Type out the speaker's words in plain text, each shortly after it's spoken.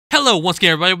Hello once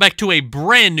again, everybody. Back to a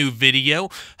brand new video.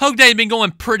 Hope today's been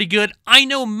going pretty good. I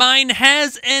know mine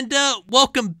has, and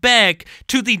welcome back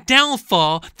to the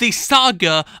downfall, the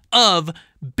saga of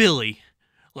Billy.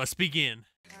 Let's begin.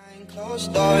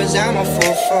 Closed doors, I'm a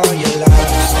fool for your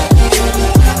love.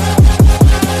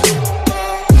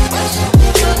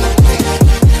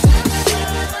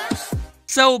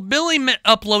 So Billy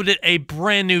uploaded a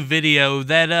brand new video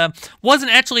that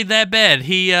wasn't actually that bad.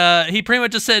 He pretty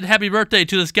much just said happy birthday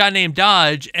to this guy named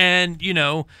Dodge, and you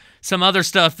know, some other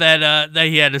stuff that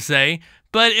he had to say.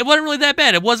 But it wasn't really that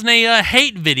bad. It wasn't a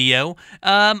hate video.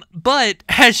 But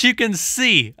as you can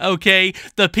see, okay,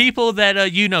 the people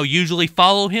that usually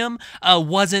follow him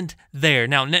wasn't there.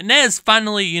 Now Nez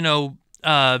finally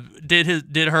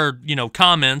did her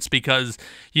comments because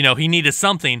he needed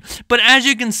something. But as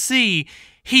you can see,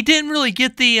 he didn't really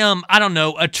get the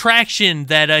attraction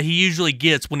that he usually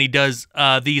gets when he does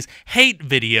these hate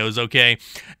videos. Okay,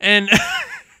 and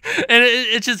and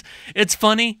it's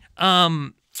funny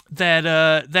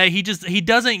that he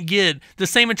doesn't get the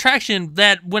same attraction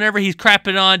that whenever he's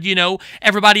crapping on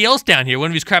everybody else down here.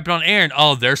 When he's crapping on Aaron,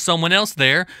 oh, there's someone else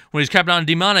there. When he's crapping on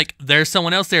Demonic, there's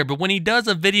someone else there. But when he does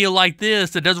a video like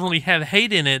this that doesn't really have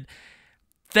hate in it,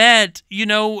 that he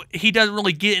doesn't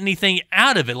really get anything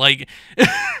out of it. Like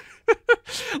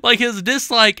like his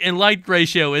dislike and like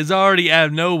ratio is already out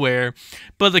of nowhere,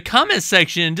 but the comment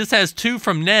section just has 2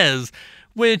 from Nez,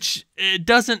 which it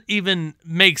doesn't even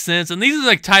make sense. And these are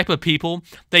the type of people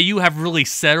that you have really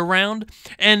set around.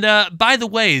 And by the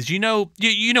ways, you know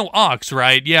Ox,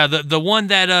 right? Yeah, the one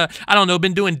that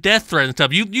been doing death threats and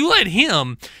stuff. You let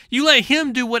him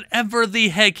do whatever the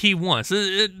heck he wants.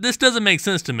 This doesn't make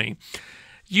sense to me.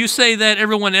 You say that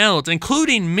everyone else,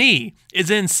 including me,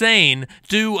 is insane,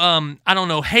 do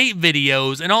hate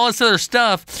videos and all this other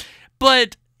stuff,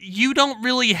 but you don't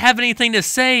really have anything to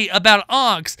say about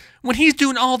Ox when he's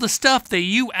doing all the stuff that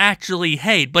you actually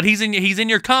hate. But he's in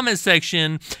your comment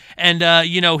section, and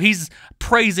he's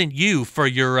praising you for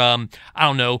your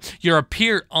your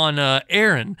appear on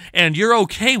Aaron, and you're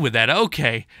okay with that.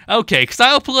 Okay, because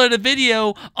I uploaded a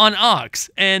video on Ox,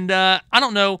 and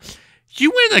you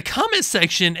went in the comment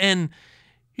section and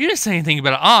you didn't say anything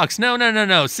about Ox.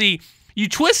 No. See, you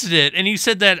twisted it and you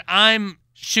said that I'm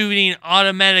shooting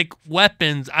automatic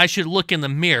weapons. I should look in the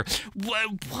mirror.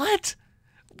 What?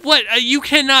 You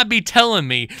cannot be telling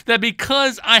me that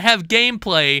because I have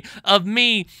gameplay of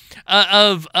me,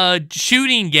 of a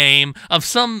shooting game, of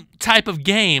some type of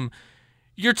game,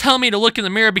 you're telling me to look in the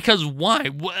mirror because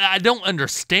why? I don't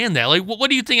understand that. Like, what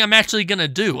do you think I'm actually gonna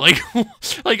do? Like,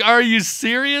 are you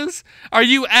serious? Are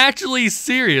you actually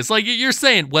serious? Like, you're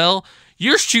saying, well,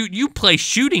 you play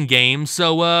shooting games,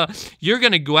 so you're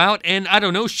gonna go out and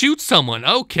shoot someone.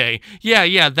 Okay,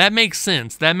 yeah, that makes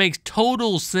sense. That makes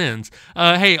total sense.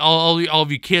 Hey, all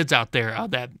of you kids out there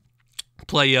that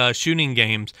play shooting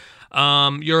games,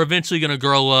 you're eventually gonna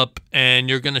grow up and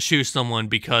you're gonna shoot someone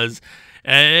because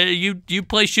you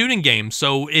play shooting games,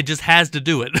 so it just has to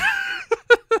do it.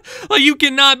 Like, you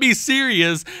cannot be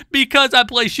serious because I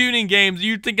play shooting games.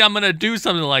 You think I'm gonna do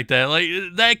something like that? Like,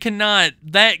 that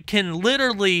can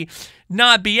literally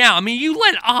not be out. I mean, you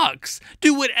let Ox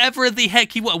do whatever the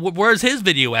heck he wants. Where's his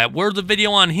video at? Where's the video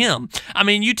on him? I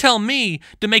mean, you tell me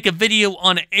to make a video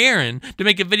on Aaron, to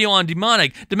make a video on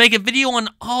Demonic, to make a video on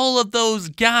all of those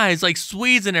guys like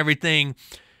Swedes and everything,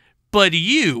 but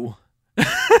you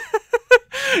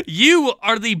you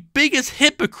are the biggest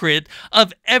hypocrite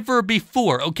of ever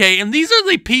before, okay? And these are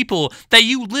the people that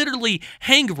you literally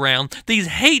hang around, these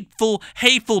hateful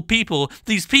people,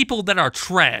 these people that are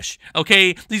trash,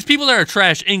 okay? These people that are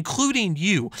trash, including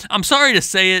you. I'm sorry to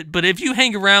say it, but if you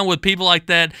hang around with people like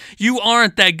that, you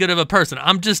aren't that good of a person.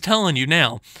 I'm just telling you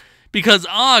now. Because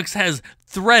Ox has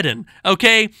threatened,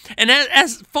 okay? And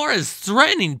as far as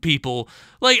threatening people,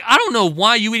 like, I don't know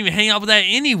why you even hang out with that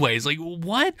anyways. Like,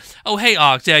 what? Oh, hey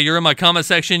Ox, yeah, you're in my comment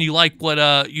section. You like what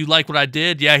I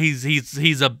did? Yeah,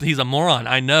 he's a moron.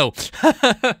 I know.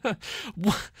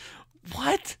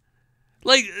 What?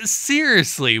 Like,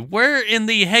 seriously, where in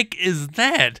the heck is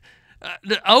that?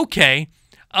 Okay,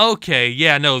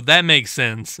 yeah, no, that makes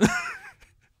sense.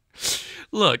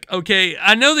 Look, okay,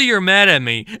 I know that you're mad at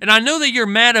me, and I know that you're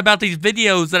mad about these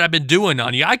videos that I've been doing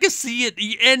on you. I can see it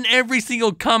in every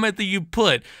single comment that you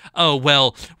put. Oh,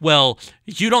 well,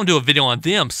 you don't do a video on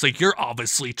them, so you're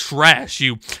obviously trash,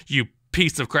 you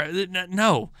piece of crap.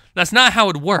 No, that's not how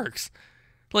it works.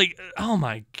 Like, oh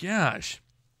my gosh.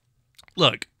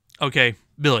 Look, okay,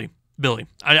 Billy, Billy,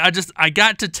 I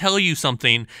got to tell you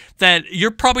something that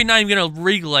you're probably not even going to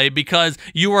relay because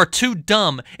you are too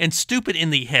dumb and stupid in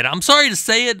the head. I'm sorry to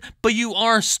say it, but you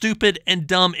are stupid and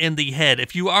dumb in the head.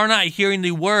 If you are not hearing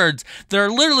the words that are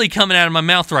literally coming out of my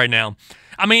mouth right now.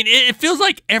 I mean, it feels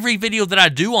like every video that I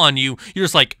do on you, you're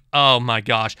just like, oh my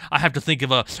gosh, I have to think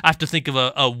of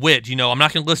a wit. You know, I'm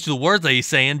not going to listen to the words that he's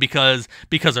saying because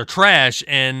they're trash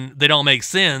and they don't make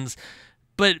sense.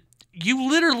 But you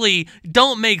literally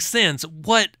don't make sense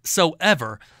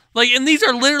whatsoever. Like, and these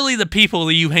are literally the people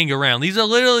that you hang around. These are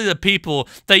literally the people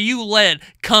that you let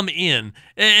come in.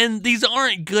 And these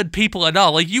aren't good people at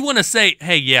all. Like, you want to say,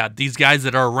 hey, yeah, these guys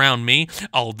that are around me,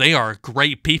 oh, they are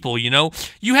great people, you know?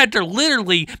 You had to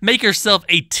literally make yourself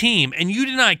a team, and you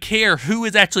do not care who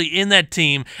is actually in that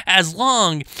team as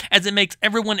long as it makes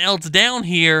everyone else down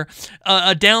here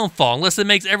a downfall, unless it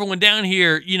makes everyone down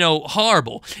here, you know,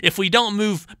 horrible. If we don't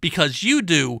move because you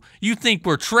do, you think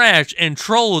we're trash and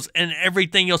trolls and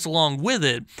everything else along with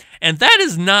it. And that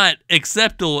is not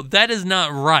acceptable. That is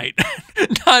not right.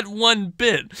 Not one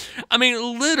bit. I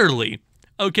mean, literally,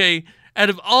 okay,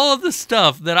 out of all of the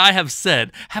stuff that I have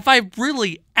said, have I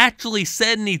really actually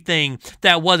said anything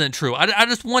that wasn't true? I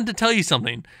just wanted to tell you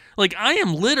something. Like, I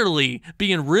am literally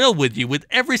being real with you with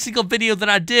every single video that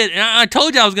I did. And I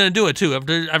told you I was going to do it too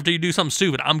after you do something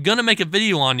stupid. I'm going to make a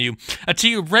video on you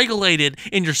until you're regulated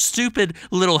in your stupid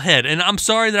little head. And I'm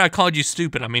sorry that I called you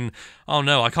stupid. I mean, oh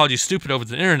no, I called you stupid over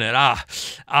the internet.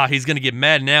 He's going to get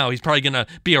mad now. He's probably going to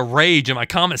be a rage in my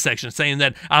comment section saying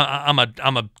that I'm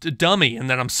a dummy and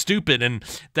that I'm stupid and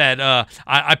that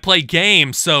I play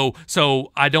games so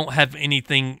I don't have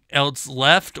anything else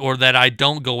left, or that I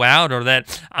don't go out, or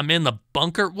that I'm in the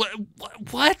bunker.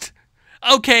 What?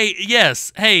 Okay,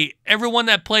 yes. Hey, everyone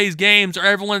that plays games or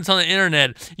everyone that's on the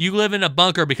internet, you live in a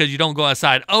bunker because you don't go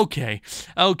outside. Okay.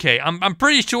 I'm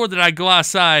pretty sure that I go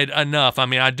outside enough. I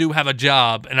mean, I do have a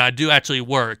job and I do actually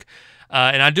work.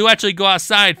 And I do actually go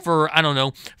outside for, I don't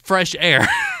know, fresh air.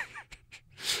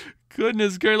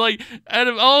 Goodness gracious. Like, out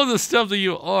of all the stuff that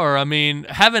you are, I mean,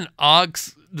 having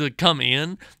ox to come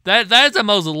in, that's the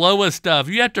most lowest stuff.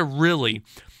 You have to really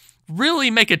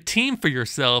make a team for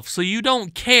yourself so you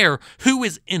don't care who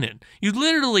is in it. You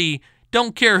literally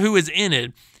don't care who is in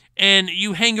it, and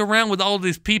you hang around with all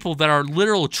these people that are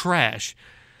literal trash.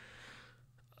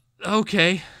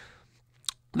 Okay.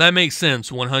 That makes sense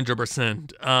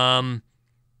 100%.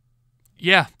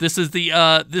 Yeah, this is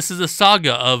a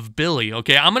saga of Billy,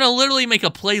 okay? I'm going to literally make a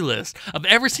playlist of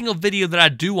every single video that I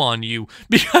do on you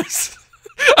because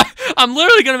I'm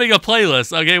literally going to make a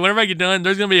playlist, okay? Whenever I get done,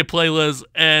 there's going to be a playlist,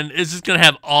 and it's just going to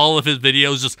have all of his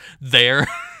videos just there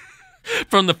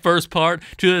from the first part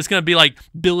to it's going to be like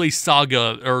Billy's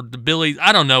saga or Billy,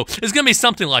 I don't know. It's going to be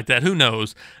something like that. Who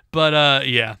knows? But,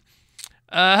 yeah.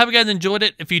 I hope you guys enjoyed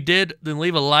it. If you did, then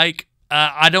leave a like.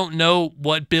 I don't know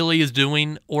what Billy is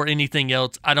doing or anything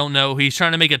else. I don't know. He's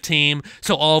trying to make a team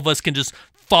so all of us can just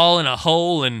fall in a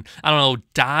hole and, I don't know,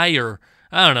 die or,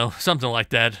 I don't know, something like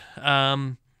that.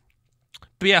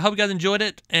 But yeah, I hope you guys enjoyed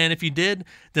it. And if you did,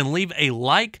 then leave a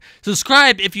like.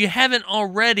 Subscribe if you haven't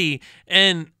already.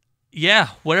 And yeah,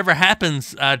 whatever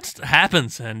happens,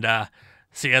 happens. And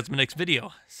see you guys in the next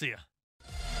video. See ya.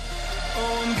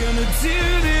 Oh, I'm gonna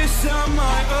do this on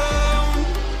my own.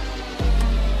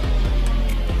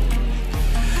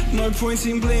 No point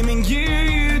in blaming you,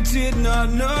 you did not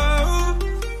know.